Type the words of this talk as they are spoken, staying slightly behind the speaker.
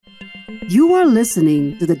You are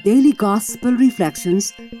listening to the Daily Gospel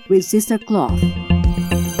Reflections with Sister Cloth.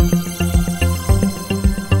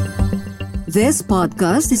 This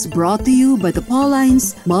podcast is brought to you by the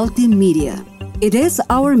Paulines Multimedia. It is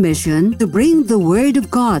our mission to bring the Word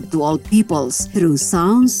of God to all peoples through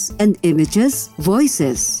sounds and images,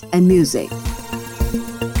 voices, and music.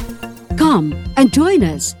 Come and join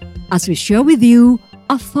us as we share with you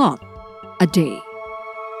a thought a day.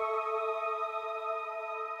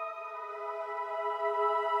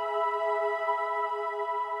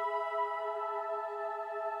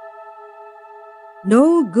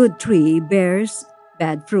 No good tree bears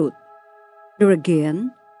bad fruit, nor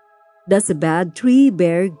again does a bad tree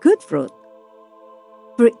bear good fruit.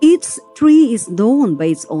 For each tree is known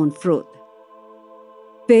by its own fruit.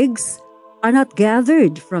 Figs are not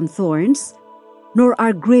gathered from thorns, nor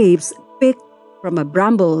are grapes picked from a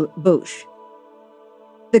bramble bush.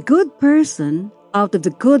 The good person out of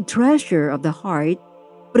the good treasure of the heart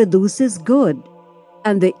produces good,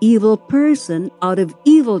 and the evil person out of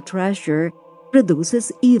evil treasure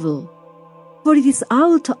produces evil. For it is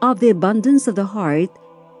out of the abundance of the heart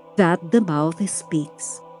that the mouth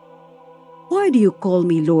speaks. Why do you call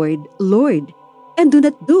me Lord, Lord, and do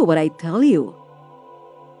not do what I tell you?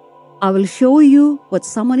 I will show you what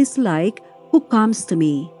someone is like who comes to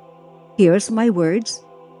me, hears my words,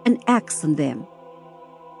 and acts on them.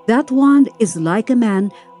 That one is like a man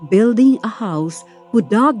building a house who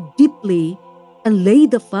dug deeply and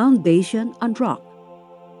laid the foundation on rock.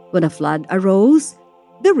 When a flood arose,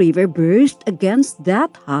 the river burst against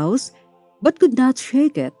that house, but could not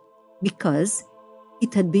shake it, because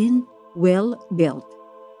it had been well built.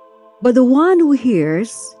 But the one who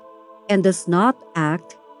hears and does not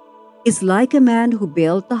act is like a man who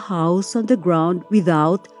built a house on the ground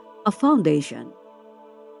without a foundation.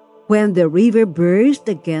 When the river burst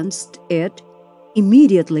against it,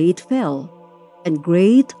 immediately it fell, and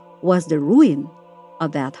great was the ruin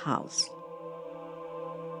of that house.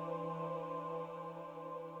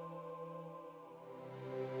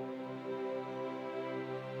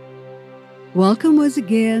 Welcome once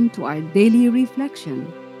again to our daily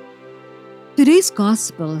reflection. Today's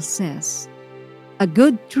gospel says, "A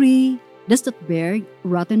good tree does not bear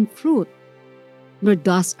rotten fruit, nor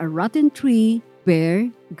does a rotten tree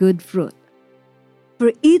bear good fruit.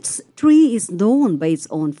 For each tree is known by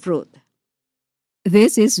its own fruit."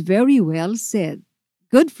 This is very well said.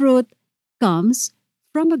 Good fruit comes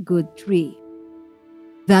from a good tree.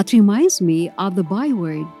 That reminds me of the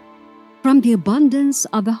byword, "From the abundance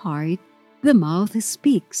of the heart, the mouth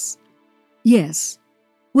speaks." Yes,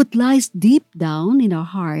 what lies deep down in our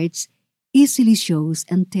hearts easily shows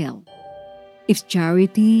and tells. If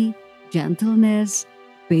charity, gentleness,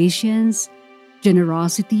 patience,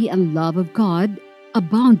 generosity, and love of God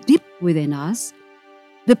abound deep within us,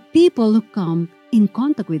 the people who come in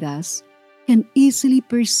contact with us can easily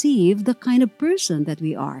perceive the kind of person that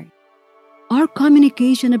we are. Our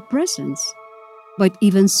communication and presence might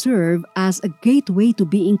even serve as a gateway to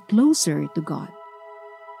being closer to God.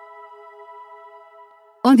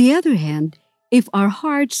 On the other hand, if our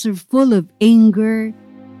hearts are full of anger,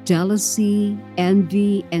 jealousy,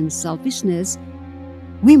 envy, and selfishness,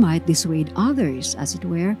 we might dissuade others, as it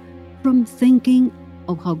were, from thinking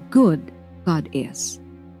of how good God is.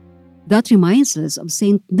 That reminds us of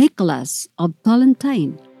Saint Nicholas of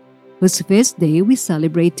Tolentine, whose feast day we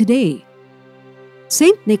celebrate today.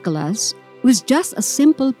 Saint Nicholas was just a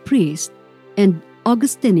simple priest and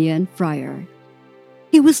Augustinian friar.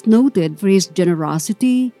 He was noted for his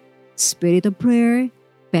generosity, spirit of prayer,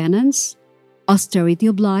 penance, austerity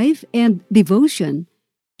of life, and devotion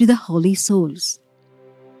to the holy souls.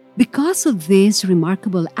 Because of these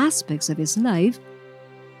remarkable aspects of his life,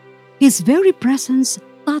 his very presence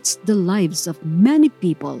touched the lives of many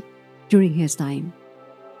people during his time.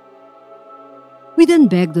 We then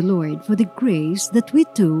beg the Lord for the grace that we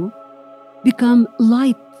too become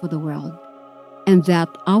light for the world, and that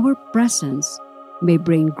our presence may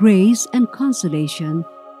bring grace and consolation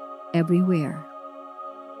everywhere.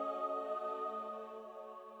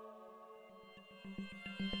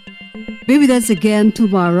 Be with us again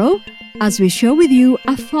tomorrow as we share with you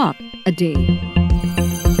a thought a day.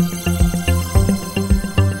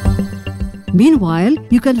 Meanwhile,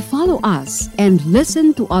 you can follow us and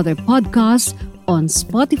listen to other podcasts on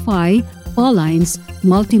Spotify, Paulines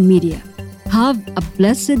Multimedia. Have a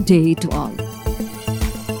blessed day to all.